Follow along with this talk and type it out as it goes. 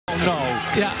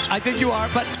Yeah, I think you are,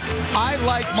 but I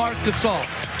like Marc Gasol.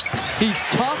 He's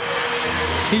tough,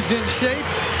 he's in shape,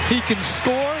 he can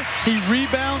score, he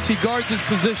rebounds, he guards his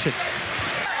position.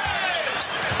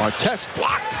 Artest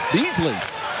blocked Beasley.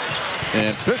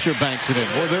 And Fisher banks it in.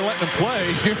 Well, they're letting him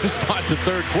play here to start the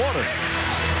third quarter.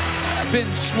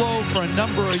 Been slow for a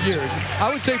number of years. I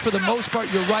would say for the most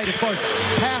part, you're right as far as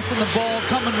passing the ball,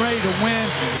 coming ready to win,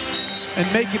 and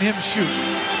making him shoot.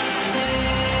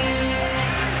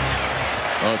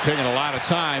 Oh, taking a lot of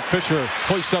time. Fisher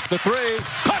hoists up the three.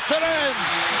 Cuts it in.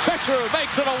 Fisher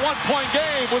makes it a one-point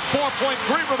game with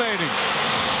 4.3 remaining.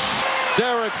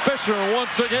 Derek Fisher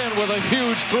once again with a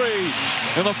huge three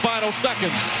in the final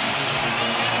seconds.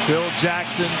 Phil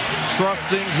Jackson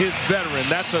trusting his veteran.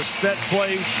 That's a set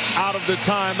play out of the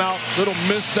timeout. Little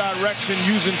misdirection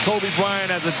using Kobe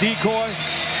Bryant as a decoy.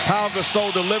 Pau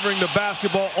Gasol delivering the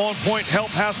basketball on point. Help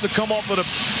has to come off of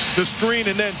the screen,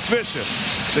 and then Fisher.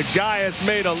 The guy has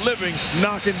made a living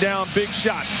knocking down big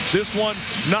shots. This one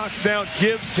knocks down,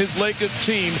 gives his Lakers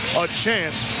team a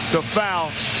chance to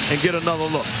foul and get another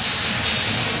look.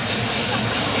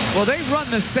 Well, they run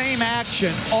the same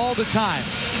action all the time.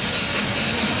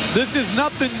 This is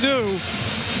nothing new.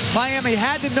 Miami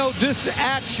had to know this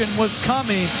action was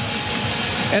coming,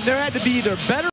 and there had to be either better